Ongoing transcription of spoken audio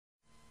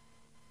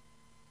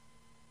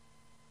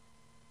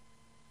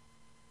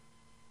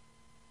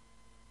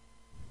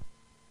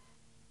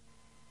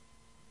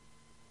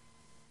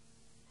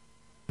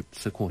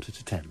It's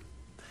 9:45.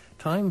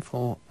 Time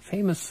for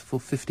Famous for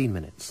 15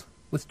 Minutes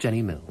with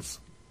Jenny Mills.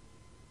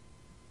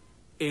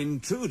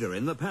 Intruder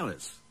in the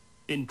palace.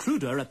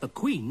 Intruder at the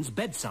Queen's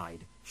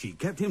bedside. She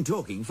kept him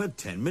talking for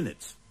 10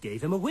 minutes.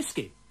 Gave him a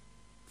whiskey.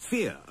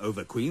 Fear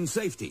over Queen's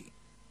safety.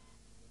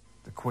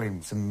 The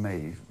Queen, to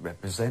me,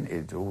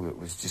 represented all that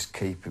was just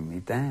keeping me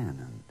down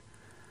and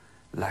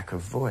lack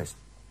of voice.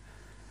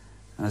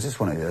 And I just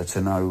wanted her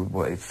to know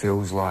what it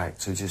feels like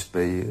to just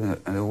be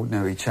an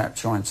ordinary chap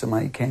trying to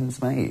make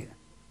ends meet.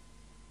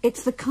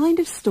 It's the kind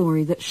of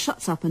story that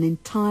shuts up an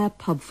entire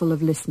pub full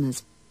of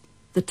listeners.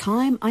 The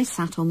Time I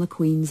Sat on the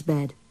Queen's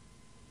Bed.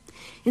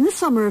 In the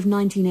summer of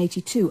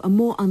 1982, a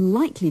more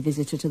unlikely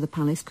visitor to the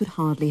palace could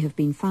hardly have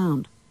been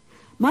found.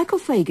 Michael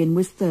Fagan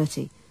was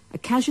 30, a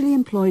casually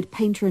employed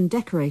painter and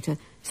decorator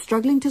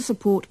struggling to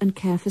support and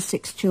care for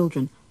 6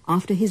 children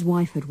after his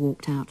wife had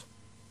walked out.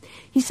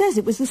 He says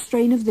it was the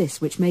strain of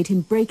this which made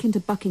him break into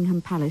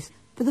Buckingham Palace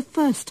for the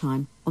first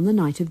time on the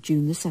night of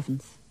June the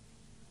 7th.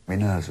 My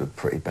nerves were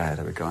pretty bad.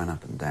 They were going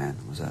up and down.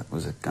 I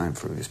was going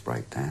through this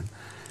breakdown.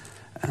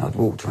 And I'd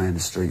walked around the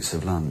streets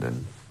of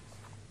London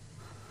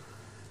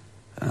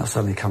and I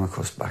suddenly come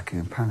across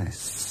Buckingham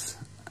Palace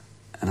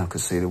and I could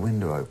see the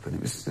window open.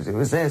 It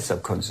was there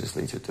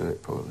subconsciously to do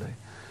it, probably.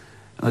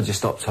 And I just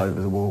stopped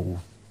over the wall,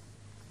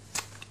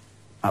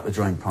 up the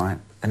drain pipe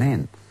and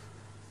in.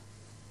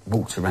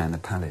 Walked around the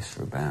palace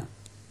for about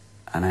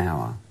an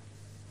hour,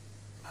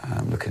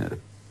 looking at the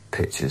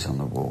pictures on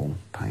the wall,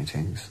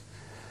 paintings.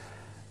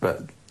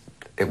 But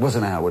it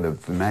wasn't how I would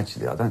have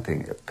imagined it. I don't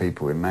think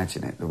people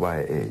imagine it the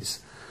way it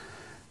is.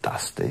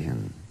 Dusty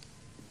and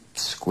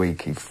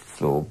squeaky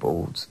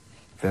floorboards.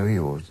 Very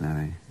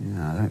ordinary. You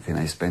know, I don't think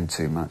they spend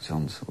too much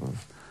on sort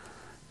of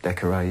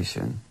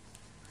decoration.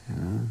 You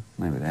know,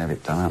 maybe they have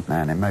it done up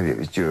now and then. Maybe it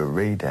was due a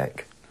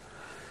redeck.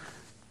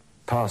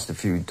 Passed a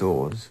few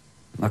doors.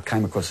 I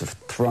came across a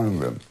throne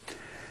room.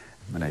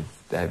 When they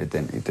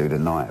evidently do the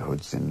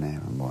knighthoods in there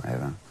and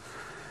whatever.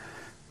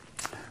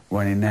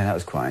 Went in there, that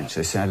was quite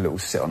interesting. I had a little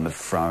sit on the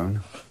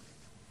throne.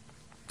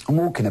 I'm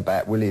walking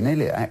about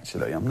willy-nilly,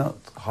 actually. I'm not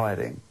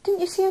hiding.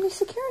 Didn't you see any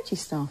security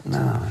staff?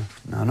 No,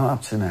 not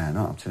up to now,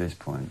 not up to this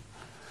point.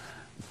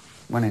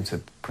 Went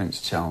into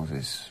Prince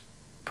Charles's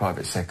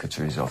private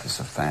secretary's office,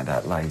 I found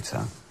out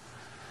later.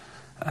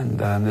 And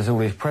there's all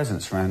these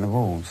presents around the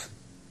walls.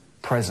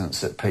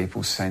 Presents that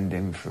people send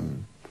in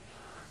from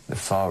the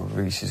far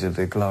reaches of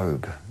the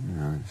globe. You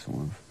know, sort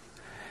of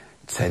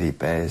teddy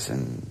bears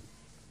and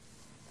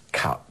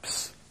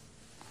cups.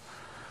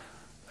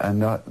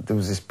 And there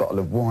was this bottle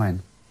of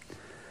wine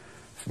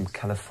from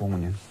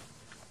California.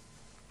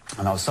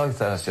 And I was so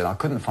thirsty and I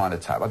couldn't find a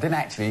tap. I didn't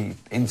actually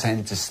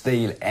intend to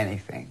steal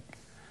anything.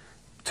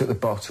 Took the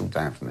bottle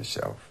down from the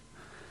shelf.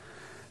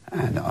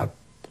 And I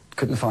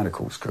couldn't find a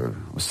corkscrew.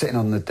 I was sitting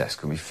on the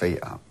desk with my feet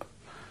up.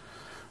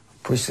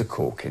 Pushed the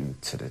cork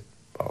into the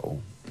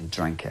bowl and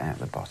drank it out of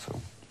the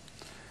bottle.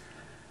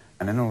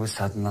 And then all of a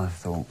sudden I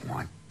thought,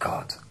 my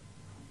God,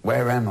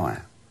 where am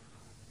I?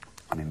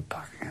 I'm in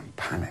Buckingham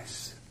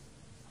Palace.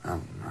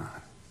 Oh no.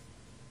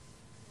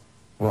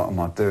 What am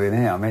I doing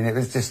here? I mean, it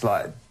was just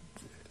like,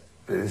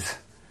 it was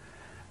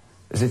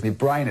as if my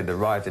brain had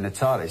arrived in a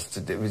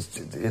TARDIS. It was,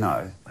 you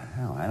know,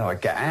 how do I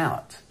get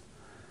out?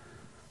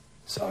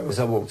 So as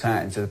I walked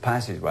out into the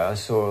passageway, I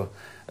saw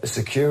a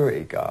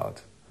security guard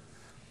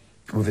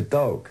with a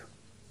dog.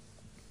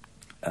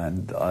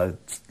 And I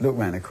looked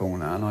round the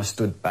corner and I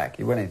stood back.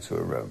 He went into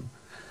a room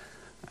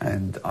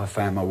and I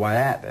found my way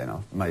out then. I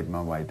made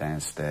my way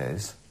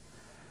downstairs,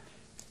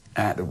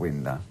 out the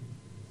window,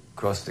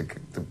 across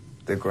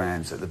the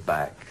grounds at the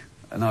back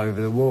and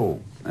over the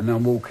wall. And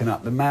I'm walking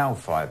up the Mall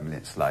 5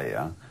 minutes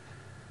later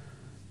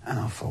and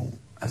I thought,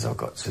 as I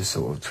got to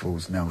sort of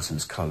towards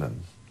Nelson's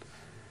column,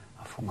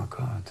 I thought, my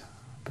God,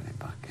 I've been in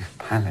Buckingham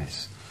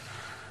Palace.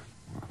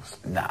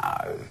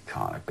 No,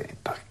 can't have been in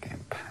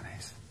Buckingham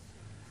Palace.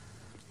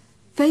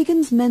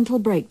 Fagan's mental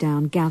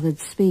breakdown gathered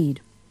speed.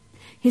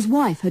 His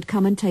wife had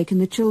come and taken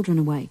the children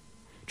away.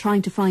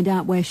 Trying to find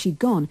out where she'd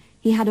gone,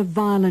 he had a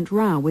violent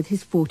row with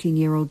his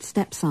 14-year-old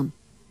stepson.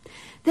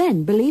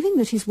 Then, believing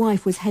that his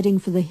wife was heading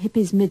for the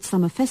hippies'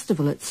 midsummer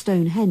festival at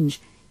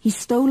Stonehenge, he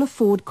stole a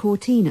Ford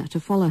Cortina to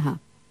follow her.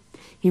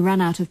 He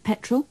ran out of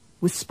petrol,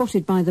 was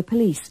spotted by the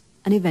police,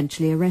 and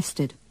eventually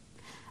arrested.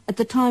 At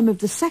the time of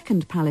the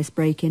second palace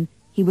break-in,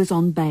 he was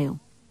on bail.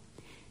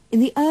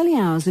 In the early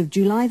hours of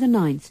July the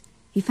 9th,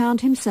 he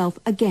found himself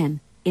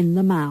again in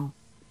the Mall.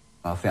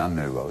 I think I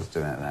knew what I was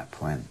doing at that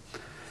point.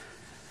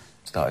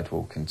 Started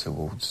walking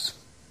towards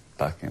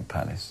Buckingham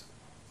Palace.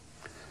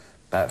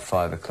 About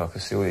 5 o'clock, I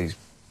see all these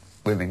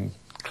women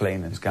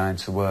cleaners going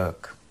to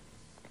work.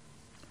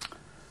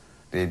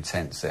 The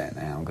intent's there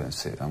now.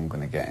 I'm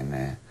going to get in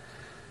there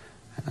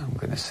and I'm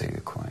going to see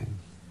the Queen.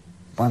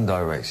 One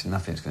direction,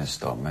 nothing's going to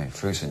stop me.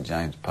 Through St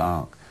James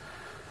Park,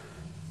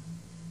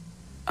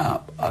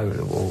 up over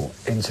the wall,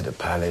 into the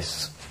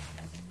palace,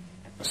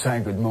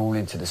 saying good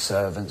morning to the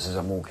servants as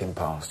I'm walking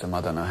past them.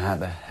 I don't know how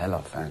the hell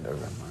I found a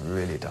room. I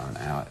really don't know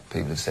how.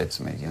 People have said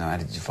to me, you know, how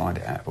did you find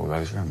it out of all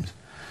those rooms?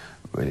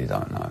 I really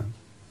don't know.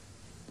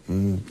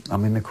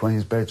 I'm in the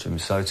Queen's bedroom,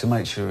 so to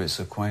make sure it's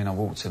the Queen, I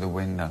walked to the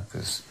window,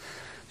 because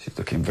she's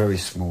looking very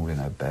small in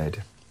her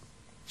bed.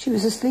 She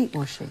was asleep,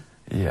 was she?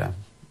 Yeah.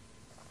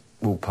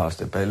 Walk past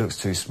her bed, it looks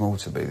too small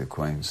to be the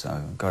Queen,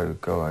 so go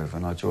over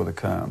and I draw the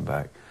curtain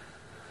back,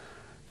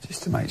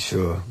 just to make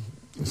sure.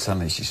 And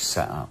suddenly she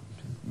sat up.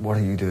 "What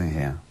are you doing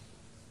here?"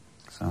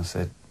 So I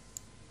said,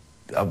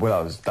 well,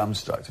 I was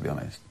dumbstruck, to be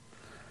honest.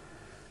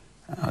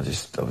 And I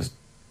was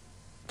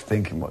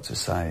thinking what to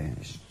say.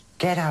 She,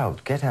 "Get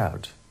out, get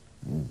out."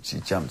 And she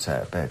jumped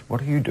out of bed.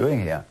 "What are you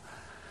doing here?"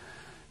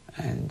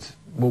 And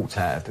walked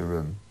out of the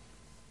room.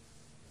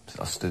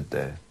 So I stood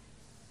there.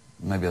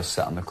 Maybe I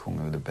sat on the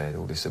corner of the bed,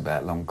 all this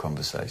about long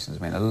conversations.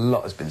 I mean, a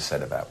lot has been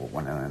said about what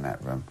went on in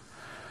that room.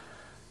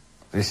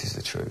 This is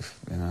the truth,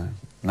 you know.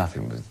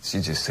 Nothing was...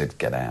 She just said,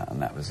 "Get out,"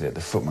 and that was it.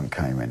 The footman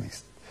came in.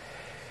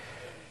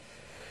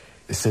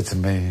 He said to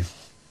me,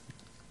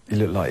 "You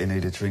look like you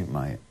need a drink,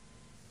 mate.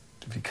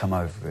 If you come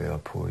over here, I'll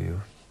pour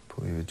you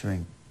a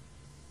drink."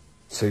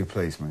 2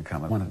 policemen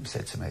come, and one of them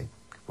said to me,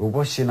 "Well,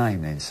 what's your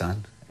name then,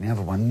 son?" And the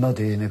other one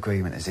nodded in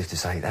agreement as if to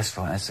say, "That's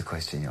fine, that's the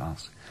question you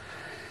ask."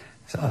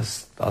 So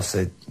I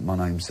said, "My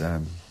name's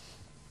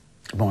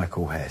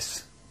Michael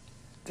Hess."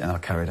 And I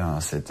carried on. I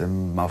said,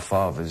 "My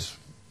father's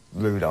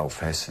Rudolph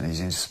Hess and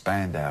he's in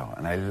Spandau."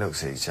 And they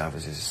looked at each other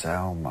and said,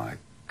 "Oh my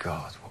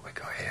God, what we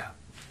got here?"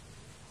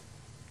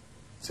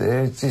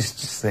 So I just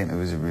think there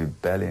was a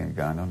rebellion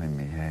going on in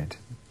my head.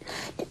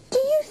 Do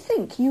you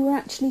think you were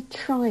actually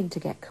trying to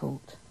get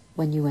caught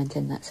when you went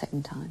in that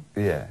second time?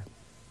 Yeah.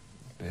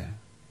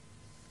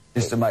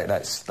 Just to make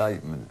that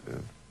statement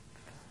of,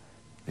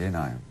 you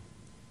know,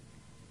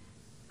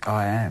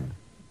 I am.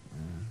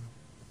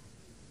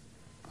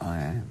 I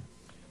am.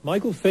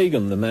 Michael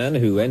Fagan, the man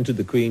who entered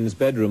the Queen's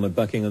bedroom at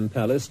Buckingham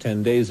Palace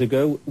 10 days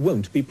ago,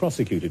 won't be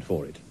prosecuted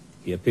for it.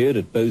 He appeared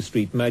at Bow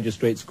Street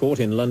Magistrates' Court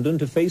in London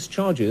to face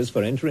charges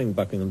for entering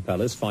Buckingham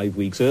Palace 5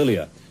 weeks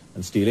earlier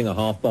and stealing a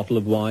half bottle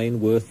of wine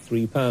worth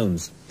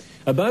 £3.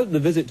 About the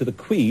visit to the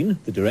Queen,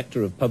 the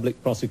Director of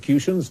Public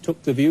Prosecutions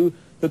took the view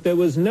that there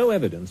was no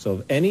evidence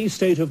of any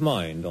state of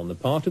mind on the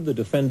part of the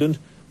defendant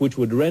which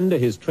would render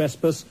his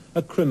trespass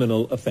a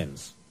criminal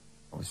offence.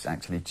 I was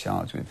actually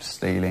charged with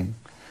stealing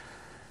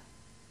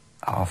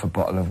half a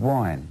bottle of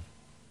wine.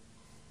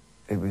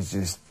 It was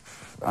just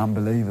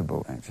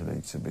unbelievable,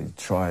 actually, to be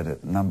tried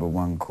at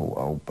 #1 Court,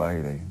 Old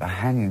Bailey, a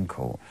hanging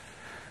court.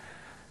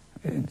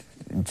 It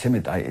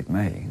intimidated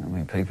me. I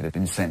mean, people had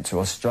been sent to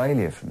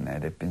Australia from there,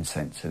 they'd been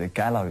sent to the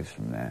gallows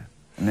from there.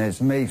 And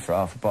there's me for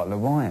half a bottle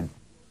of wine.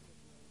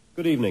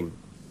 Good evening.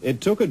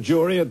 It took a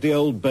jury at the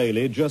Old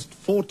Bailey just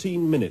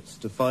 14 minutes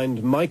to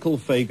find Michael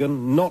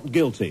Fagan not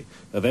guilty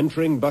of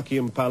entering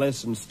Buckingham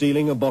Palace and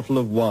stealing a bottle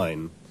of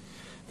wine.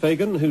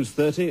 Fagan, who's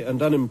 30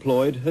 and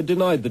unemployed, had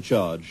denied the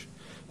charge,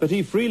 but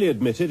he freely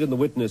admitted in the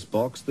witness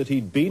box that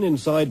he'd been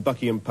inside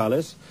Buckingham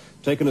Palace,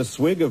 taken a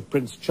swig of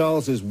Prince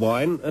Charles's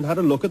wine and had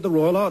a look at the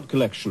Royal Art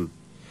Collection.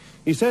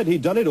 He said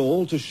he'd done it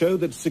all to show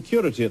that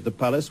security at the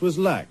palace was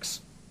lax.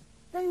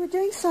 They were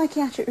doing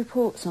psychiatric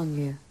reports on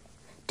you.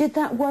 Did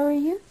that worry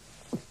you?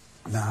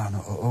 No, not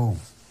at all.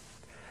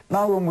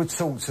 No one would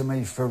talk to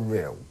me for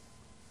real.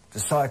 The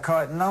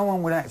psychiatrist, no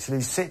one would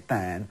actually sit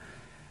down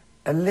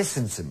and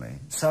listen to me.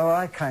 So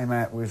I came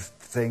out with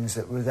things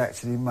that would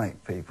actually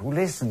make people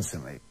listen to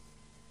me.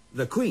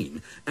 The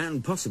Queen,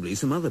 and possibly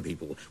some other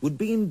people, would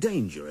be in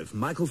danger if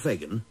Michael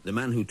Fagan, the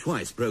man who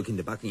twice broke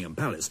into Buckingham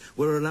Palace,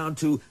 were allowed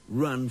to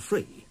run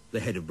free, the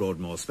head of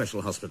Broadmoor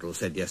Special Hospital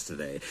said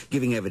yesterday,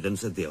 giving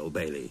evidence at the Old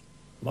Bailey.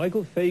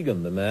 Michael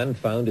Fagan, the man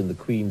found in the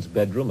Queen's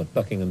bedroom at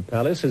Buckingham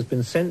Palace, has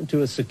been sent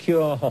to a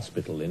secure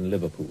hospital in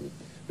Liverpool.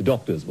 The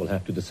doctors will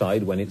have to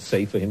decide when it's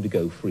safe for him to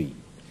go free.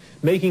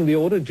 Making the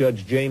order,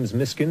 Judge James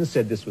Miskin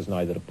said this was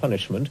neither a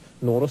punishment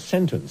nor a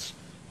sentence.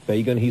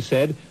 Fagan, he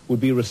said, would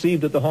be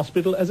received at the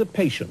hospital as a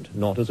patient,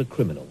 not as a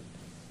criminal.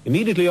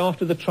 Immediately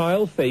after the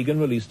trial, Fagan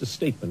released a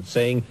statement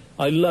saying,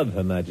 "I love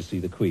Her Majesty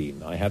the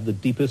Queen. I have the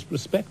deepest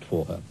respect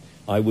for her.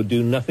 I would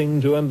do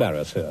nothing to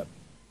embarrass her."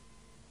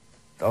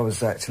 I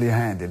was actually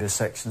handed a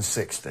Section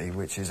 60,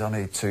 which is I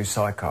need 2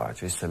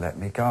 psychiatrists to let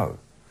me go.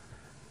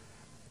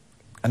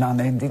 An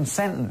unending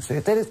sentence.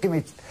 If they'd have given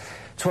me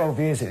 12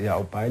 years at the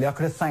Old Bailey, I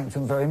could have thanked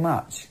them very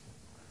much,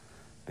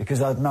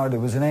 because I'd know there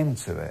was an end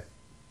to it.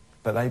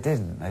 But they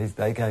didn't.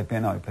 They gave me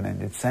an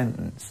open-ended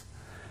sentence.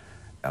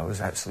 I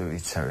was absolutely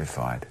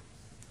terrified.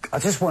 I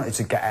just wanted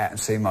to get out and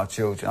see my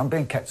children. I'm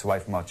being kept away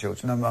from my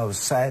children, and I was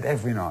sad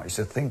every night. I used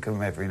to think of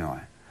them every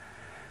night.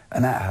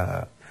 And that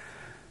hurt.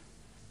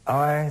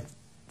 I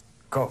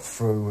got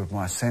through with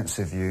my sense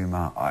of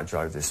humour. I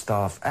drove the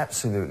staff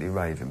absolutely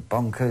raving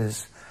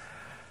bonkers.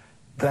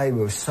 They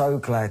were so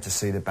glad to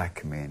see the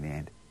back of me in the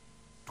end.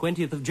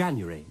 20th of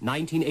January,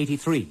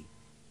 1983.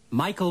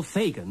 Michael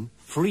Fagan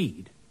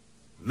freed.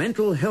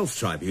 Mental Health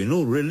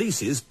Tribunal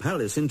releases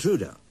Palace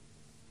intruder.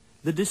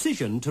 The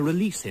decision to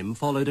release him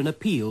followed an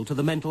appeal to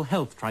the Mental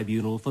Health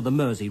Tribunal for the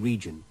Mersey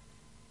region.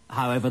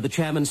 However, the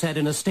chairman said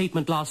in a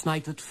statement last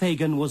night that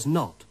Fagan was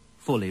not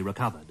fully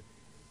recovered.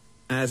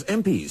 As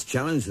MPs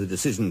challenged the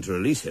decision to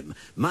release him,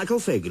 Michael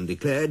Fagan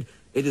declared,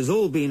 "It has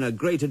all been a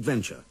great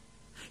adventure."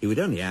 He would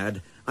only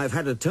add, "I've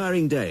had a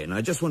tiring day and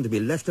I just want to be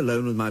left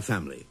alone with my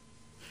family."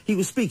 He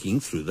was speaking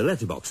through the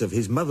letterbox of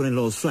his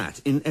mother-in-law's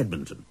flat in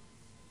Edmonton.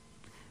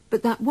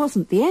 But that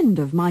wasn't the end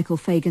of Michael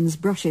Fagan's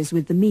brushes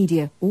with the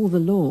media or the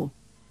law.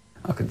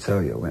 I can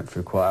tell you I went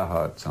through quite a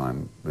hard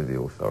time with the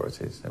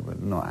authorities. They were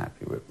not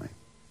happy with me.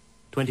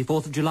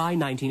 24th of July,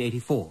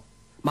 1984.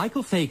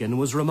 Michael Fagan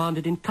was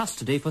remanded in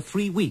custody for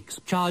 3 weeks,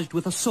 charged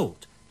with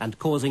assault and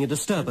causing a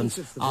disturbance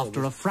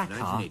after a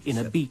fracas in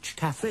a beach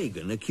cafe.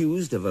 Fagan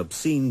accused of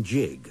obscene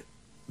jig.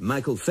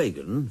 Michael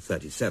Fagan,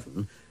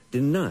 37,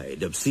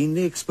 denied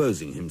obscenely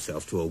exposing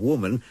himself to a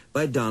woman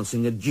by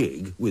dancing a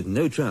jig with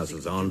no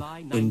trousers on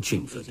in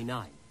Chingford.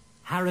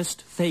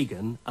 Harassed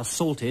Fagan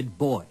assaulted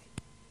boy.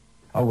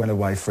 I went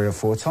away 3 or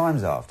 4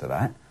 times after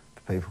that.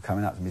 People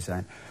coming up to me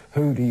saying,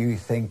 "Who do you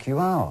think you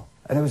are?"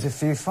 And there was a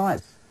few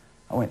fights.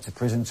 I went to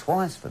prison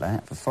twice for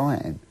that, for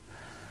fighting.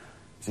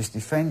 Just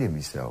defending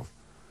myself.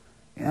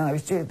 You know,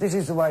 this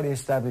is the way the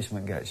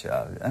establishment gets you.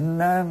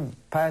 And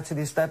power to the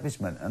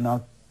establishment. And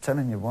I'm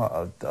telling you what,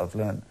 I've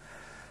learned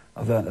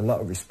a lot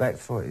of respect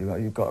for it.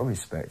 You've got to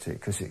respect it,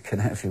 because it can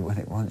have you when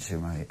it wants you,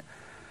 mate.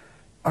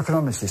 I can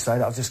honestly say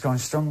that I've just gone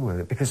stronger with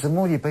it, because the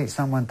more you beat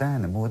someone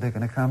down, the more they're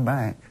going to come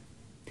back.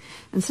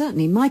 And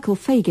certainly Michael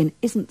Fagan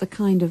isn't the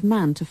kind of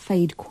man to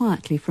fade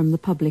quietly from the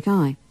public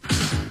eye.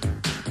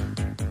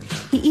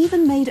 He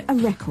even made a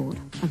record,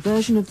 a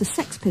version of the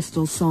Sex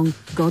Pistols song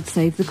God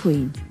Save the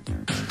Queen.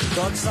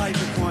 God save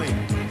the Queen.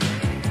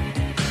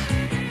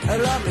 A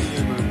lovely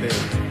human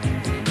being.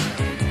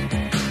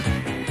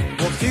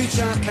 What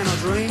future can I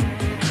dream?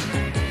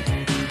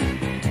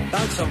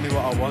 Don't tell me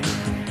what I want.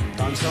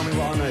 Don't tell me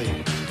what I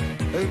need.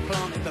 Who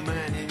planted the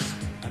mayonnaise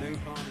and who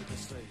planted the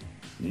seed?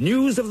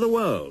 News of the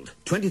world,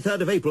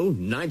 23rd of April,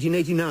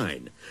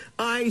 1989.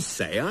 I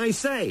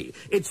say,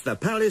 it's the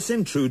Palace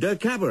Intruder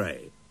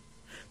Cabaret.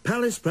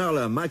 Palace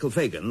prowler Michael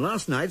Fagan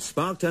last night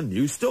sparked a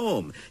new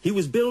storm. He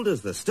was billed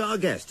as the star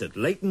guest at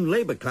Leighton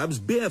Labour Club's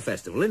beer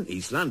festival in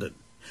East London.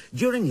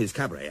 During his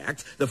cabaret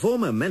act, the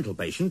former mental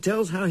patient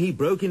tells how he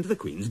broke into the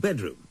Queen's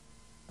bedroom.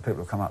 People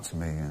will come up to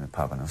me in the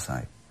pub and they'll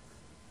say,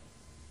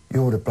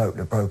 "You're the bloke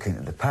that broke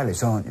into the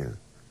palace, aren't you?"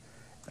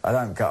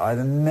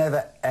 I'd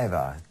never,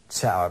 ever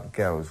chat up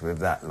girls with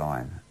that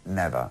line.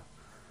 Never.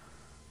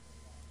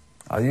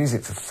 I use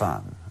it for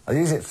fun. I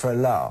use it for a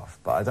laugh,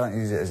 but I don't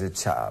use it as a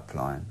chat-up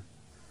line.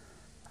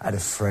 I had a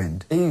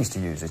friend, he used to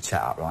use a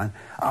chat-up line.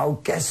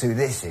 "Oh, guess who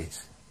this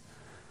is?"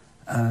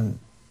 And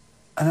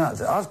I've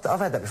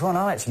had that before, and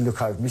I actually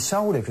look over my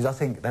shoulder, because I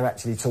think they're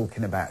actually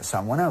talking about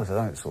someone else. I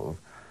don't sort of,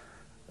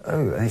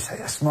 "Oh," and they say,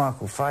 "That's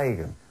Michael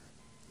Fagan."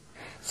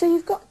 So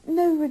you've got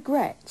no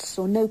regrets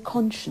or no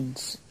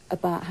conscience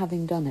about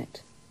having done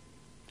it?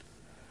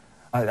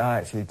 I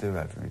actually do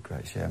have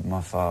regrets, yeah.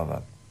 My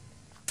father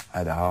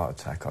had a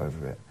heart attack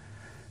over it,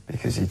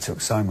 because he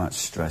took so much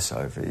stress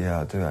over it.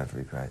 Yeah, I do have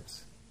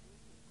regrets.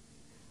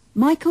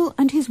 Michael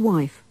and his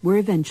wife were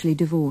eventually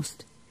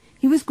divorced.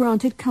 He was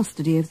granted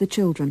custody of the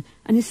children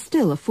and is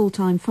still a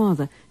full-time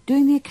father,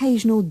 doing the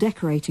occasional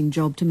decorating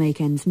job to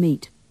make ends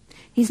meet.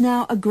 He's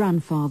now a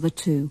grandfather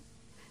too.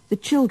 The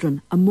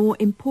children are more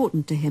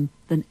important to him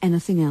than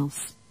anything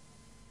else.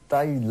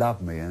 They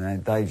love me,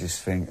 and they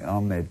just think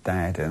I'm their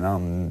dad, and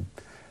I'm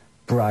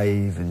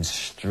brave and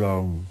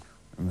strong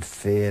and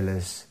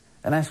fearless.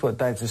 And that's what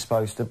dads are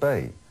supposed to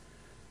be.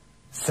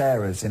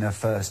 Sarah's in her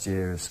first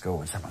year of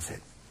school, and someone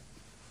said,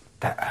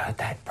 "Her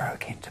dad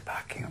broke into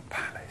Buckingham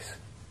Palace."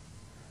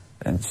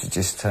 And she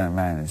just turned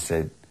around and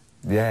said,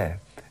 "Yeah,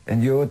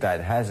 and your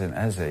dad hasn't,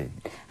 has he?"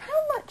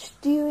 How much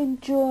do you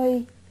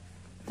enjoy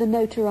the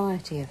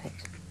notoriety of it?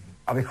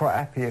 I'd be quite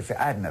happy if it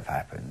hadn't have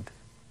happened.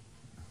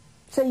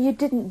 So you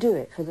didn't do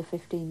it for the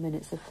 15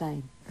 minutes of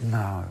fame? No,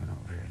 not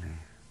really.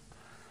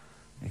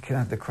 You can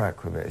have the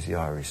crack with it, as the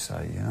Irish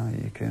say, you know,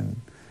 you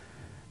can...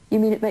 You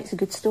mean it makes a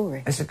good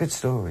story? It's a good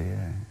story,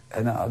 yeah.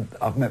 And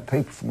I've met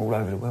people from all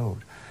over the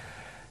world,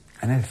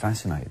 and they're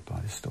fascinated by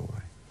the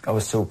story. I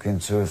was talking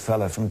to a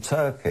fellow from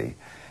Turkey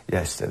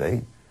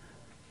yesterday,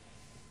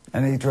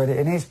 and he'd read it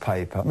in his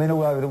paper. I mean,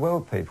 all over the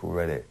world people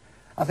read it.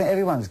 I think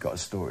everyone's got a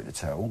story to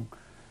tell.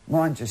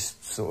 Mine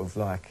just sort of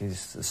like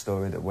is the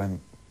story that went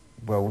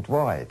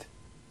worldwide.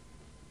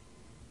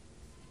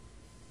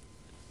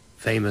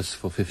 Famous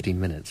for 15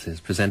 Minutes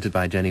is presented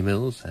by Jenny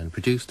Mills and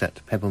produced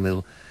at Pebble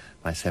Mill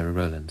by Sarah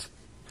Rowlands.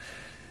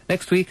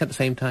 Next week at the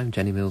same time,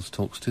 Jenny Mills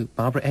talks to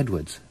Barbara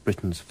Edwards,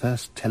 Britain's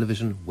first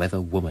television weather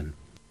woman.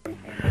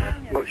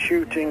 But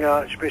shooting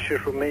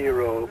Archbishop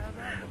Romero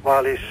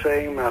while he's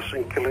saying mass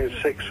and killing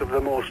 6 of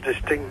the most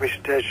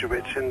distinguished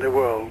Jesuits in the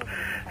world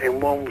in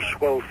one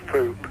swell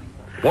swoop.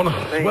 One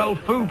swell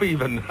swoop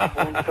even?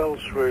 One fell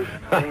swoop.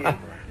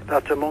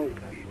 That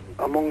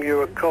among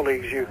your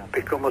colleagues you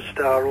become a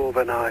star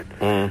overnight.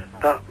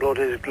 That blood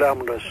is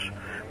glamorous.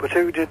 But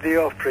who did the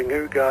offering?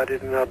 Who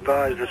guided and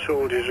advised the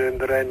soldiers in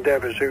their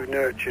endeavours? Who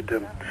nurtured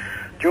them?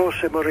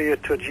 Jose Maria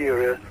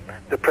Tojira,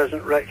 the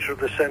present rector of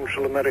the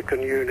Central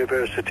American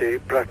University,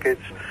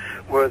 brackets,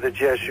 where the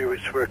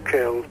Jesuits were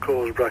killed,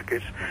 close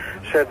brackets,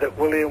 said that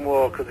William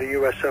Walker, the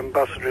US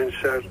ambassador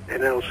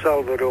in El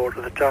Salvador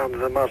at the time of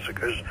the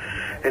massacres,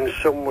 in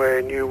some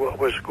way knew what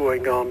was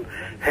going on,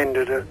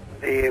 hindered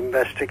the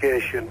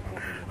investigation.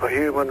 A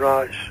human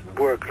rights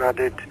worker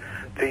added,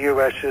 the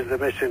US is the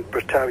missing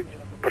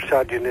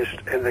protagonist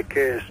in the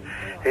case.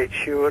 It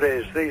sure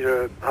is. These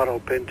are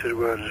Harold Pinter's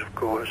words, of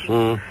course.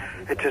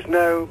 It has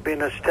now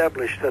been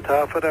established that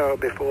half an hour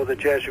before the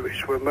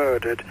Jesuits were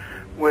murdered,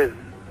 with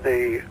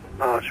the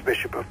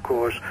Archbishop, of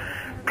course,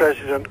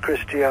 President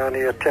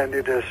Cristiani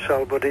attended a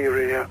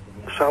Salvadorian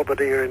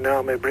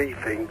army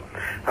briefing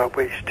at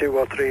which 2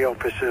 or 3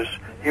 officers,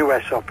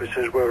 US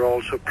officers, were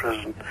also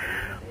present.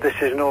 This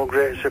is no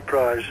great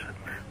surprise.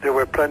 There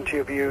were plenty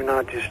of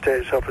United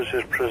States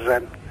officers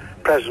present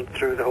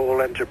through the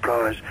whole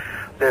enterprise.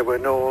 They were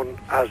known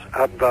as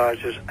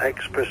advisors,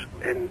 experts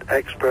in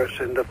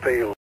the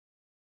field.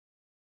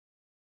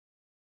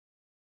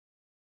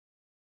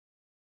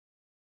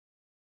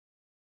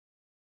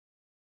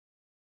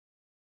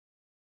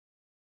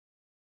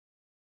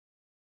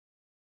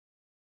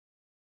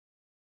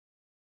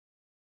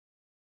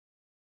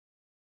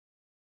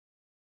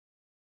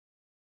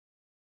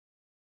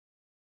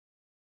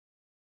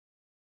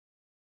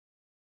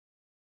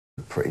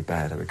 Pretty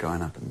bad. They were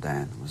going up and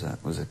down. I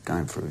was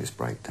going through this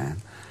breakdown,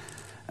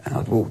 and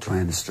I'd walked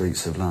around the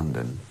streets of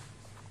London,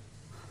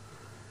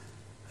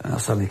 and I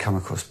suddenly come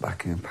across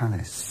Buckingham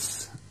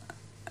Palace,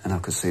 and I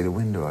could see the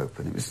window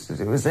open.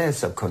 It was there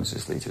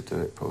subconsciously to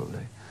do it,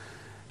 probably.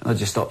 And I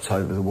just stopped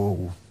over the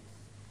wall,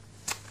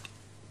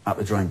 up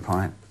the drain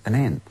pipe, and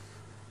in.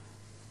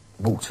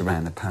 Walked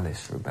around the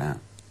palace for about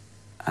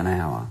an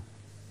hour,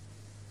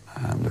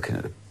 looking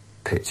at the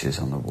pictures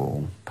on the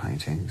wall,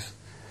 paintings.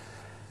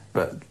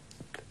 But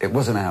it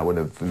wasn't how I would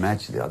have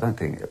imagined it. I don't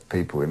think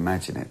people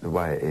imagine it the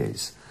way it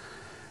is.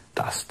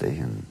 Dusty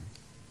and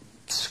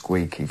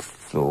squeaky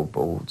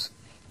floorboards.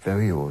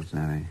 Very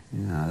ordinary.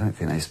 You know, I don't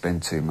think they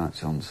spend too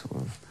much on sort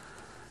of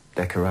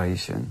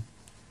decoration.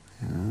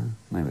 You know,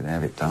 maybe they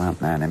have it done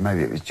up now and then.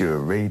 Maybe it was due a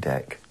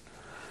redeck.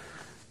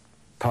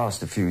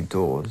 Passed a few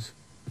doors.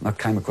 I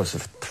came across a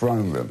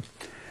throne room.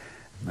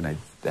 And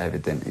they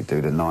evidently do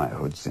the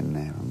knighthoods in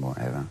there and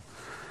whatever.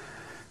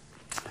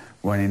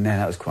 Went in there,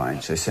 that was quite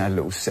interesting. I had a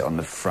little sit on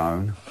the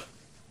throne.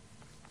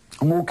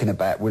 I'm walking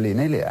about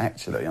willy-nilly,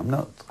 actually. I'm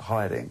not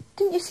hiding.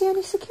 Didn't you see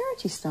any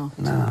security staff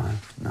at all?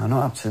 No,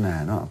 not up to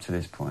now, not up to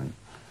this point.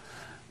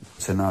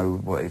 To know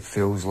what it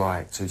feels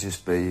like to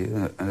just be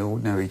an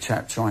ordinary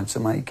chap trying to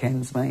make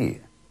ends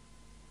meet.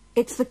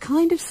 It's the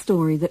kind of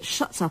story that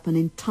shuts up an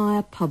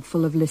entire pub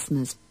full of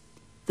listeners.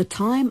 The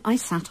Time I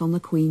Sat on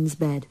the Queen's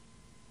Bed.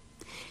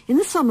 In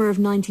the summer of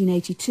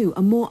 1982,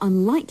 a more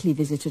unlikely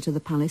visitor to the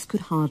palace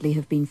could hardly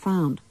have been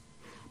found.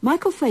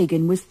 Michael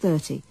Fagan was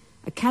 30,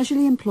 a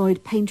casually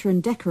employed painter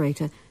and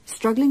decorator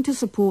struggling to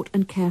support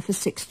and care for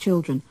 6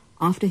 children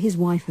after his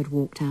wife had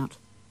walked out.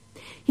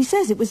 He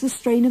says it was the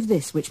strain of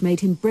this which made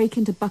him break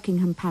into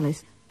Buckingham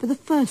Palace for the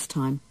first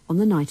time on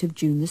the night of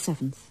June the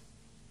 7th.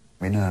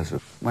 My nerves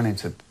went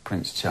into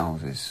Prince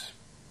Charles's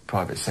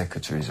private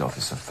secretary's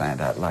office, I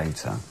found out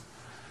later.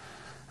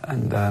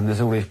 And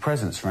there's all these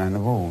presents around the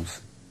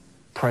walls.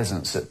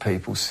 Presents that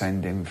people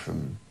send in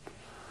from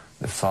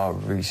the far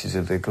reaches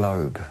of the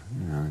globe.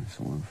 You know,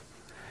 sort of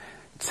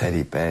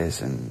teddy bears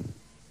and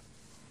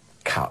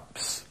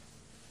cups.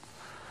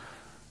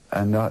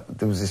 And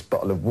there was this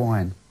bottle of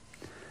wine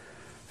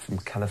from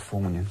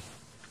California.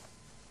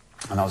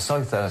 And I was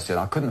so thirsty and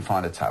I couldn't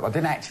find a tap. I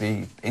didn't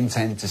actually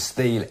intend to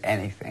steal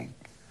anything.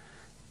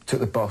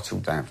 Took the bottle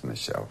down from the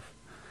shelf.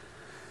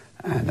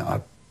 And I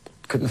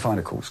couldn't find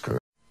a corkscrew.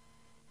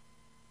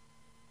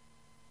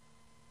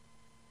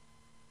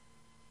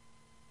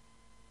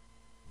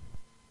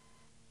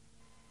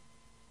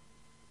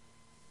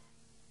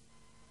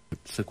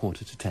 It's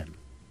 10:15.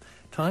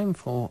 Time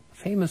for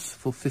Famous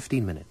for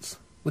 15 Minutes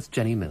with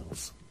Jenny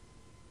Mills.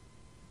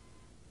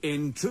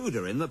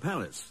 Intruder in the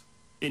palace.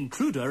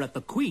 Intruder at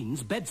the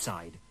Queen's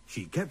bedside.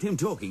 She kept him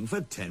talking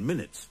for 10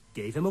 minutes.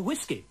 Gave him a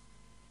whiskey.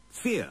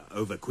 Fear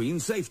over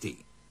Queen's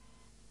safety.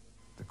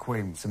 The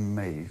Queen, to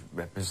me,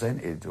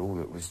 represented all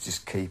that was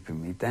just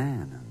keeping me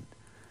down and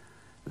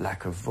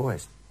lack of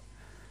voice.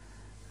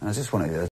 And I just wanted her